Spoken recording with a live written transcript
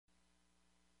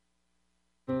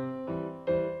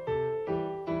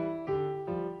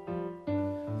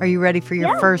Are you ready for your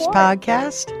Yeah, of first course.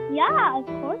 podcast? Yeah, of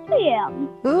course I am.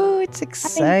 Ooh, it's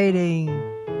exciting.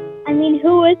 I mean,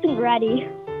 who isn't ready?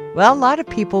 Well, a lot of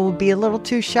people will be a little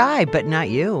too shy, but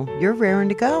not you. You're raring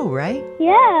to go, right?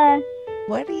 Yeah.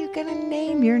 What are you going to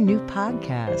name your new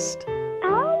podcast?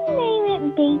 I'll name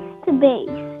it Base to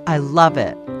Base. I love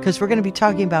it, because we're going to be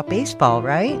talking about baseball,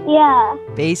 right? Yeah.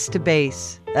 Base to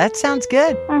base. That sounds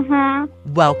good. Uh-huh.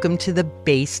 Welcome to the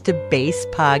Base to Base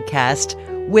podcast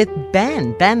with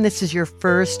Ben. Ben, this is your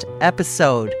first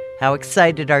episode. How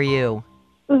excited are you?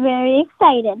 Very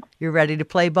excited. You ready to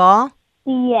play ball?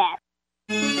 Yes.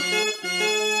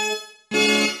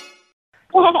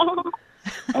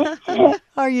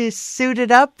 Are you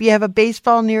suited up? You have a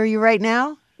baseball near you right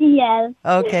now? Yes.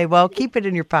 Okay, well, keep it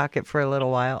in your pocket for a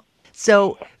little while.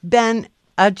 So, Ben,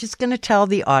 I'm just going to tell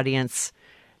the audience,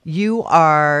 you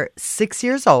are 6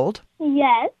 years old.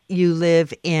 Yes. You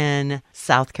live in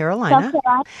South Carolina.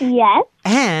 Yes.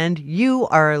 And you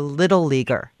are a little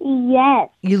leaguer. Yes.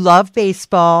 You love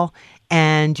baseball,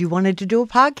 and you wanted to do a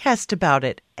podcast about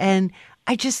it. And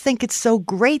I just think it's so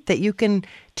great that you can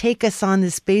take us on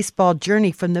this baseball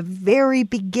journey from the very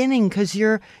beginning, because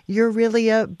you're really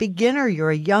a beginner.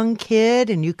 You're a young kid,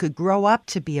 and you could grow up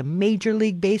to be a Major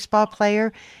League Baseball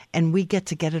player. And we get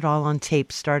to get it all on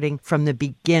tape starting from the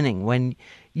beginning when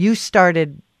you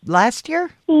started last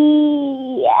year.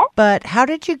 Yes. But how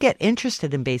did you get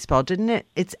interested in baseball? Didn't it?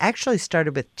 It's actually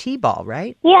started with T-ball,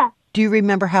 right? Yeah. Do you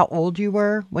remember how old you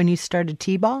were when you started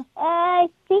T-ball? I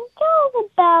think I was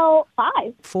about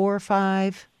 5. 4 or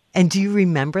 5? And do you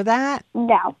remember that?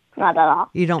 No, not at all.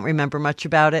 You don't remember much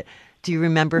about it? Do you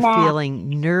remember No. feeling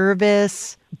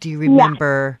nervous? Do you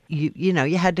remember, you know,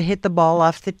 you had to hit the ball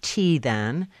off the tee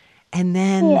then? And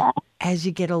then as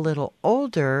you get a little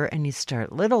older and you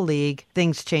start Little League,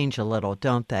 things change a little,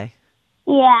 don't they?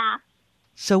 Yeah.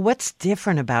 So what's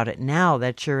different about it now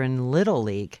that you're in Little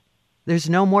League? There's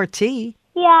no more tee.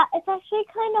 Yeah, it's actually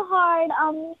kind of hard.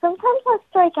 Sometimes I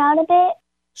strike out a bit.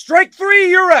 Strike 3,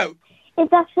 you're out.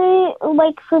 It's actually,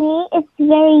 like, for me, it's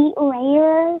very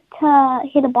rare to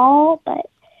hit a ball, but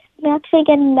I'm actually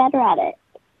getting better at it.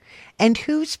 And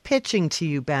who's pitching to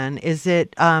you, Ben? Is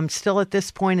it still at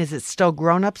this point, is it still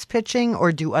grown-ups pitching,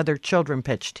 or do other children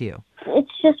pitch to you?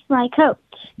 It's just my coach.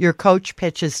 Your coach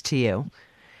pitches to you.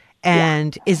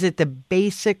 And is it the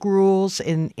basic rules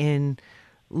in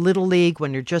Little League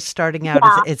when you're just starting out?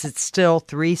 Yeah. Is it still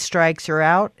 3 strikes you're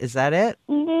out? Is that it?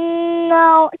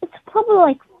 No, it's probably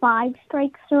like 5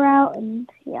 strikes are out, and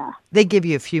yeah. They give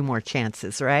you a few more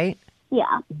chances, right?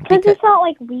 Yeah, because it's not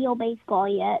like real baseball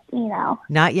yet, you know.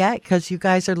 Not yet, because you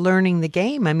guys are learning the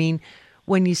game. I mean,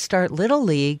 when you start Little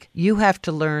League, you have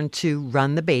to learn to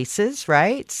run the bases,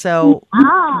 right? So,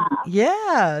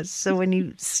 yeah. So when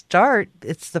you start,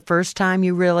 it's the first time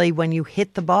you really, when you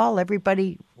hit the ball,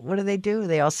 everybody, what do?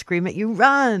 They all scream at you,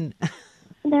 run.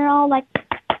 They're all like,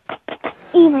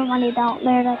 even when they don't,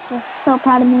 they're like just so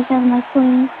proud of me because of my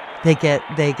swing. They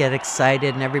get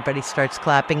excited and everybody starts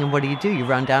clapping. And what do? You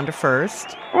run down to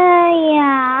first.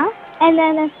 Yeah. And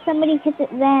then if somebody hits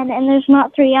it then, and there's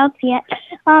not 3 outs yet,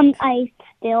 I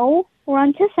still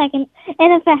run to second.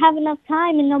 And if I have enough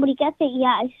time and nobody gets it,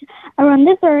 I run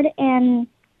to third and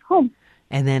home.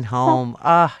 And then home.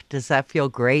 Does that feel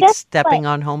great, Guess stepping what?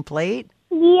 on home plate?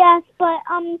 Yes, but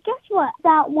guess what?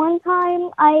 That one time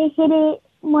I hit it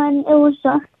when it was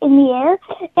just in the air,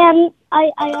 and I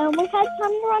almost had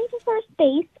time to run to first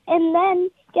base, and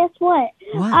then guess what?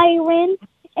 What? I ran,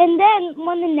 and then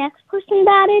when the next person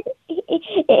batted, it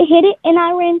hit it, and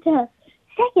I ran to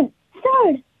second,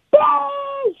 third,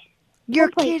 base! You're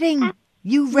Home plate. kidding.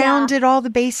 You rounded all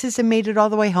the bases and made it all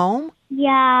the way home?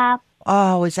 Yeah,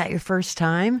 Oh, is that your first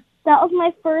time? that was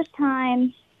my first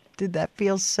time. Did that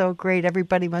feel so great?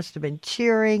 Everybody must have been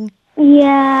cheering.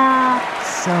 Yeah.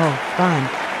 So fun.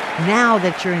 Now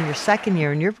that you're in your second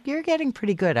year and you're getting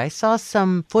pretty good. I saw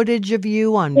some footage of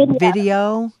you on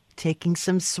video taking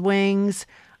some swings.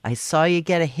 I saw you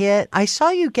get a hit. I saw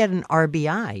you get an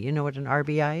RBI. You know what an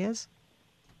RBI is?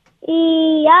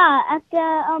 Yeah, at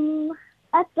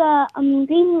the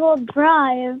Greenville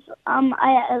Drive,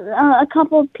 a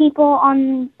couple of people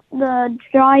on the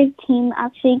drive team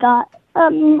actually got a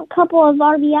couple of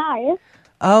RBIs.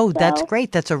 Oh, that's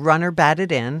great. That's a runner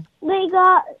batted in. They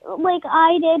got like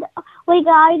I did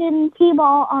in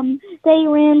T-ball. They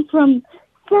ran from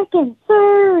second,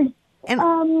 third, And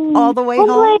all the way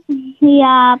home?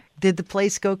 Yeah. Did the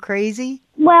place go crazy?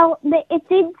 Well, it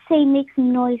did say make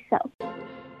some noise, so.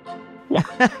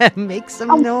 Make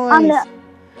some noise.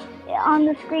 On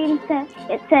the screen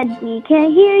it said, "We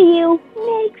can hear you.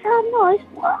 Make some noise."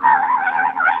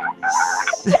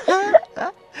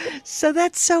 So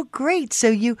that's so great. So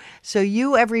you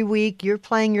every week you're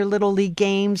playing your little league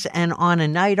games, and on a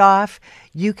night off,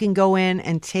 you can go in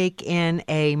and take in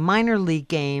a minor league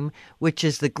game, which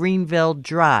is the Greenville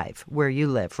Drive where you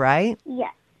live, right?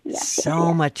 Yes.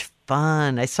 So much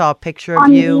fun. I saw a picture of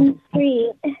On you. Main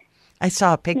Street. I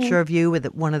saw a picture of you with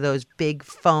one of those big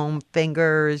foam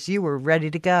fingers. You were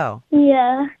ready to go.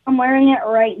 Yeah, I'm wearing it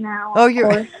right now. Oh, of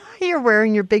course. you're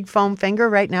wearing your big foam finger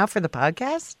right now for the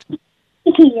podcast?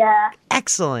 Yeah.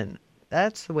 Excellent.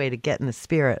 That's the way to get in the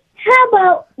spirit. How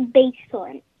about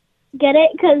baseline? Get it?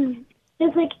 Because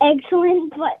it's like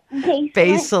excellent, but baseline.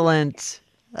 Baselant.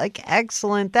 Like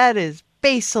excellent. That is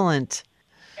baselant.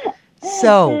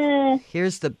 So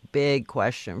here's the big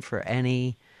question for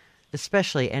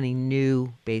especially any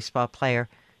new baseball player.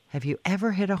 Have you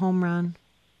ever hit a home run?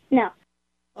 No.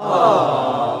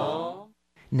 Aww.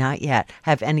 Not yet.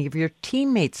 Have any of your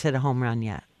teammates hit a home run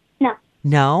yet? No.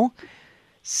 No?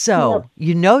 So, No.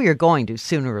 you know you're going to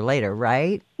sooner or later,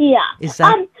 right? Yeah. Is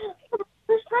that... For the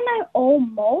first time I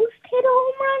almost hit a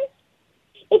home run.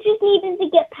 It just needed to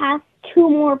get past 2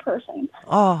 more persons.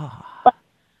 Oh.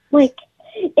 Like,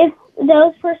 if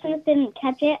those persons didn't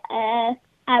catch it,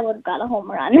 I would have got a home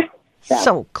run.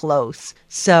 So close.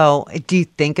 So, do you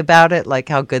think about it, like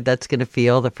how good that's going to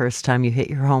feel the first time you hit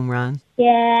your home run?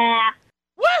 Yeah.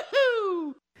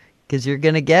 Woohoo! Because you're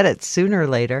going to get it sooner or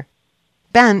later.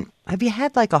 Ben, have you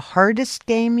had like a hardest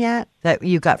game yet that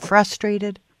you got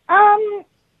frustrated?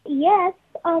 Yes.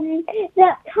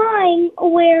 That time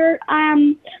where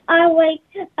I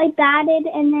batted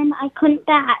and then I couldn't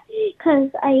bat because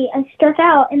I struck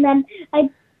out, and then I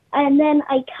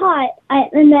caught,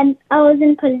 and then I was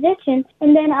in position,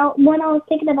 and then when I was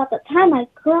thinking about the time, I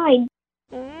cried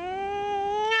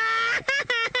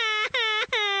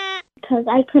because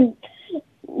I couldn't,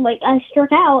 I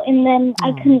struck out, and then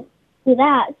I couldn't do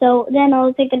that. So then I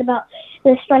was thinking about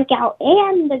the strikeout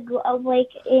and the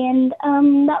and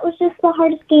that was just the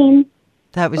hardest game.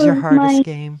 That was your hardest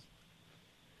game?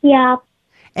 Yeah.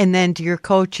 And then do your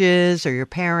coaches or your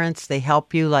parents, they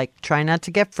help you, like, try not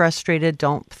to get frustrated.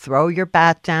 Don't throw your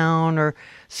bat down or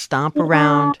stomp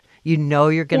around. You know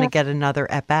you're going to get another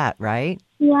at-bat, right?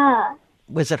 Yeah.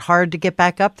 Was it hard to get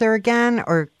back up there again,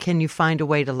 or can you find a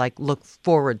way to, like, look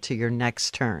forward to your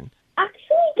next turn?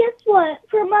 Actually, guess what?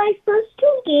 For my first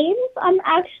 2 games, I'm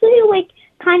actually,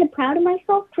 kind of proud of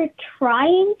myself for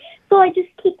trying. So I just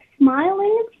keep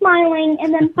smiling,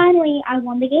 and then finally I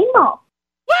won the game ball.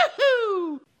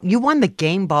 Woohoo! You won the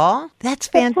game ball? That's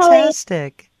That's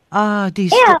fantastic. Do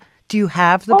you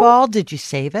have the ball? Did you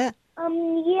save it?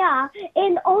 Yeah.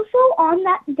 And also on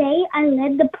that day, I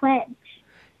led the pledge.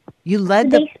 You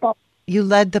led the the baseball. You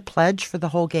led the pledge for the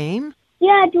whole game?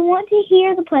 Yeah, do you want to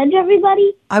hear the pledge,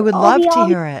 everybody? I would love to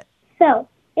hear it. So,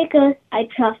 it goes, I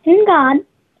trust in God,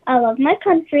 I love my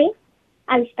country,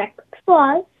 I respect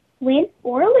laws, win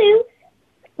or lose,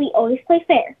 we always play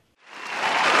fair.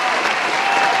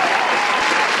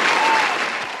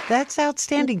 That's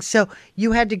outstanding. So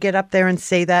you had to get up there and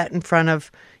say that in front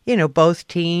of, both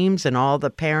teams and all the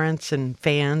parents and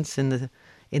fans in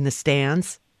the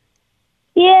stands?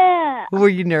 Yeah. Were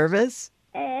you nervous?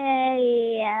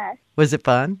 Yes. Was it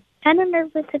fun? Kind of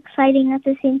nervous, exciting at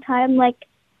the same time, like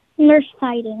nurse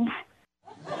sighting.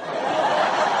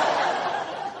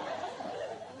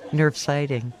 Nerve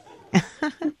sighting.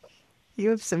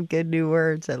 You have some good new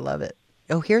words. I love it.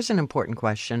 Oh, here's an important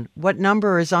question. What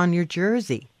number is on your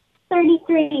jersey?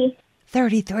 33.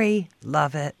 33.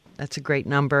 Love it. That's a great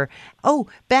number. Oh,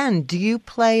 Ben, do you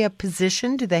play a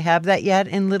position? Do they have that yet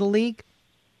in Little League?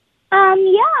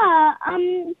 Yeah.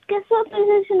 Guess what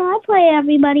position I play,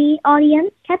 everybody?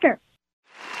 Audience? Catcher.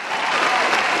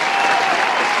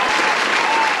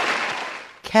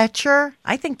 Catcher?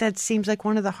 I think that seems like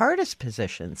one of the hardest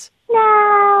positions.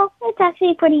 No, it's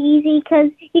actually pretty easy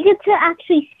because you get to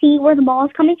actually see where the ball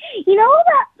is coming. You know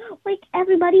that,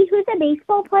 everybody who's a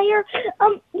baseball player,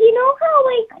 you know how,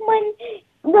 when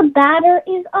the batter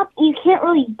is up, you can't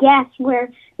really guess where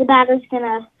the batter's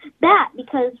gonna bat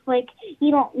because,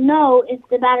 you don't know if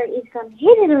the batter is gonna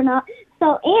hit it or not.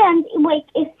 So, and,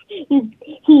 if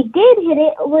he did hit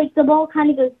it, the ball kind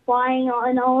of goes flying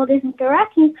in all different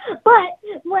directions. But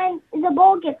when the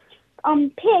ball gets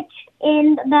pitched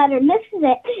and the batter misses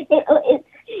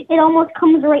it almost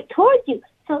comes right towards you.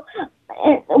 So,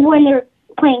 when you're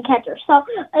playing catcher. So,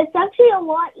 it's actually a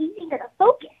lot easier to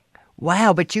focus.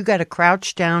 Wow, but you got to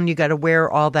crouch down. You got to wear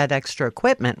all that extra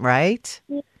equipment, right?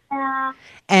 Yeah.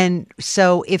 And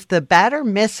so if the batter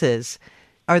misses,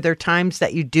 are there times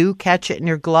that you do catch it in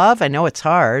your glove? I know it's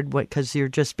hard because you're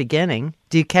just beginning.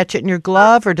 Do you catch it in your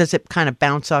glove or does it kind of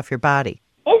bounce off your body?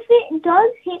 If it it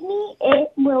does hit me,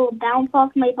 it will bounce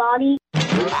off my body and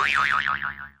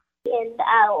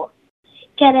I'll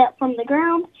get it from the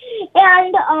ground.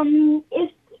 And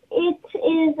if it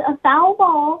is a foul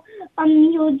ball,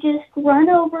 you'll just run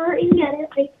over and get it,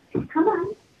 like, come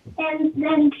on, and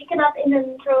then pick it up and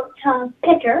then throw it to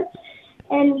pitcher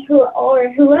and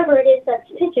whoever it is that's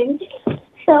pitching.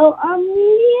 So,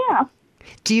 yeah.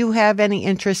 Do you have any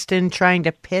interest in trying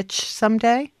to pitch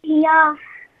someday? Yeah.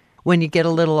 When you get a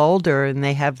little older and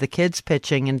they have the kids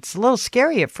pitching, and it's a little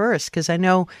scary at first because I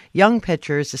know young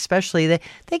pitchers, especially, they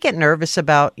get nervous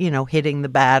about, hitting the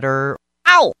batter,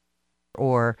 ow,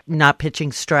 or not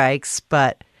pitching strikes,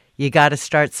 but you got to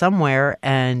start somewhere.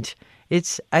 And you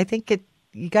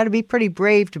got to be pretty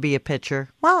brave to be a pitcher.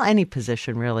 Well, any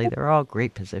position, really. They're all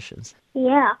great positions.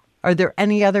 Yeah. Are there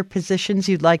any other positions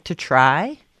you'd like to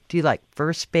try? Do you like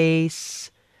first base,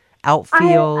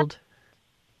 outfield?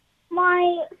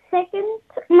 My second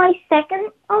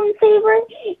favorite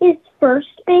is first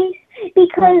base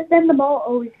because then the ball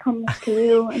always comes to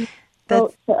you and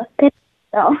goes to pitch.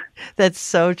 So. That's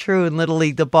so true in Little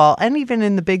League, the ball, and even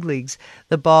in the big leagues,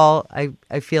 the ball,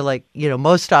 I feel like,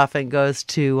 most often goes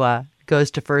to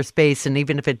first base. And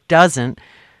even if it doesn't,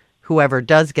 whoever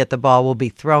does get the ball will be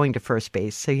throwing to first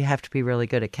base. So you have to be really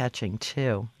good at catching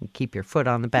too, and keep your foot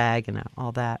on the bag and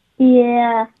all that.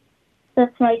 Yeah.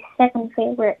 That's my second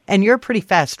favorite. And you're a pretty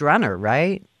fast runner,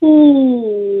 right?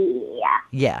 Yeah.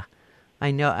 Yeah.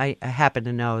 I know. I happen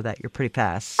to know that you're pretty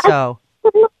fast. So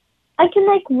I can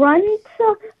run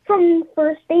from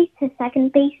first base to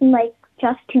second base in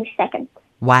just 2 seconds.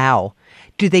 Wow.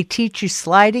 Do they teach you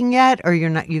sliding yet, or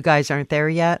you guys aren't there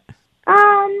yet?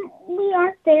 We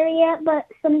aren't there yet, but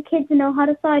some kids know how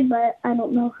to slide, but I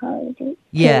don't know how to do it.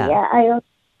 Yeah. Yeah,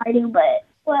 I do, but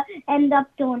end up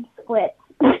doing splits.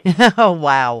 Oh,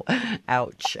 wow.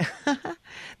 Ouch.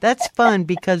 That's fun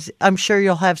because I'm sure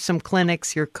you'll have some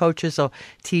clinics. Your coaches will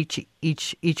teach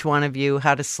each one of you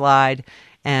how to slide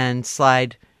and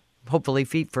slide, hopefully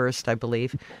feet first, I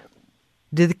believe.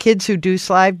 Do the kids who do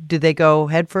slide, do they go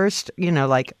head first,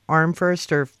 like arm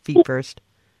first or feet first?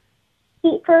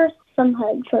 Feet first, some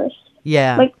head first.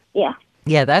 Yeah. Yeah.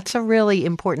 Yeah, that's a really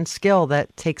important skill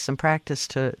that takes some practice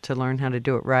to learn how to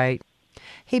do it right.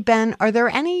 Hey, Ben, are there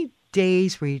any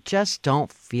days where you just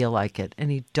don't feel like it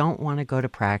and you don't want to go to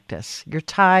practice? You're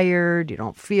tired, you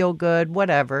don't feel good,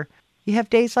 whatever. You have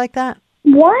days like that?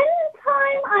 One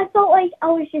time I felt like I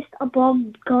was just a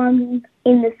blob gum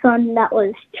in the sun that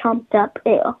was chomped up.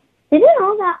 Ew. Did you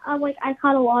know that I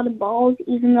caught a lot of balls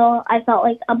even though I felt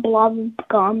like a blob of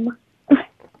gum?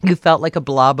 You felt like a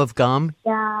blob of gum?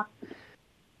 Yeah.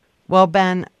 Well,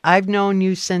 Ben, I've known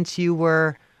you since you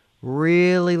were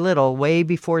really little, way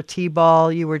before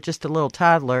T-ball. You were just a little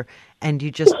toddler, and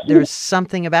there's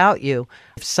something about you.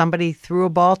 If somebody threw a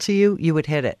ball to you, you would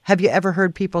hit it. Have you ever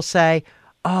heard people say,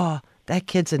 oh, that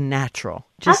kid's a natural?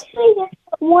 Actually, yes,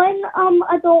 one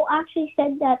adult actually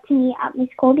said that to me at my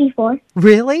school before.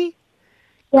 Really?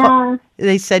 Yeah.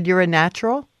 They said you're a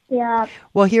natural? Yeah.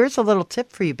 Well, here's a little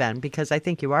tip for you, Ben, because I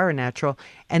think you are a natural.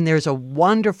 And there's a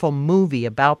wonderful movie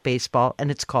about baseball, and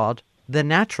it's called The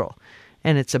Natural.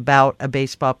 And it's about a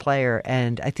baseball player,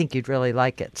 and I think you'd really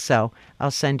like it. So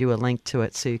I'll send you a link to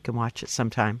it so you can watch it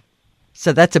sometime.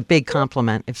 So that's a big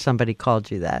compliment if somebody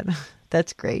called you that.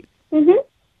 That's great. Mm-hmm.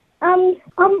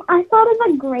 I thought of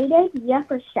a great idea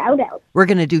for shout-outs. We're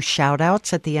going to do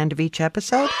shout-outs at the end of each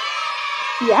episode?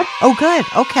 Yep. Oh, good.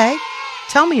 Okay.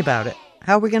 Tell me about it.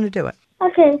 How are we going to do it?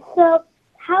 Okay, so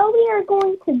how we are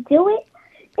going to do it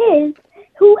is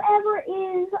whoever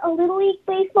is a Little League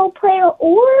baseball player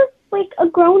or a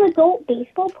grown adult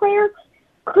baseball player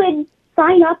could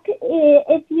sign up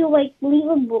if you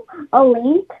leave a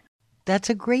link. That's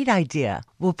a great idea.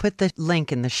 We'll put the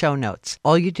link in the show notes.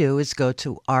 All you do is go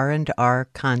to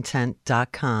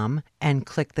randrcontent.com and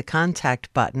click the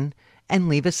contact button and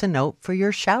leave us a note for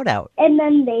your shout out. And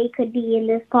then they could be in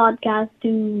this podcast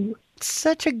too.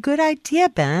 Such a good idea,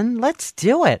 Ben. Let's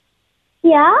do it.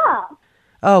 Yeah.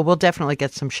 Oh, we'll definitely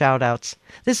get some shout outs.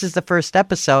 This is the first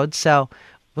episode, so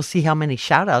we'll see how many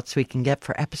shout outs we can get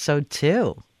for episode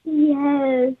 2.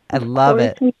 Yes. I love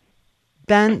it.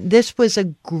 Ben, this was a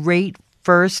great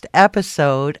first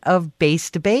episode of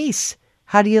Base to Base.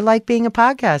 How do you like being a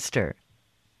podcaster?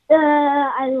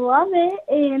 I love it,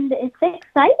 and it's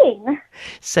exciting.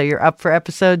 So you're up for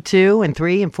episode 2 and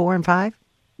 3 and 4 and 5?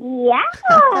 Yeah.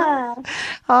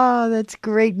 Oh, that's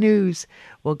great news.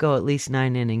 We'll go at least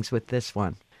 9 innings with this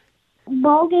one.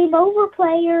 Ball game over,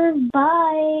 players.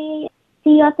 Bye.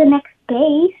 See you at the next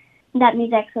base. That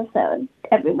means episode,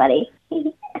 everybody.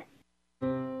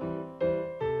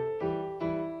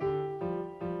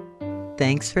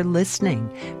 thanks for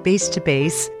listening. Base to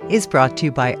Base is brought to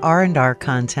you by R&R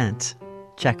Content.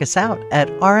 Check us out at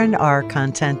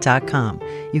rnrcontent.com.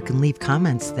 You can leave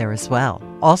comments there as well.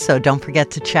 Also, don't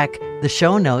forget to check the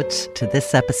show notes to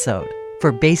this episode.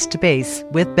 For Base to Base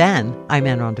with Ben, I'm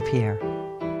Anne Rhonda Pierre.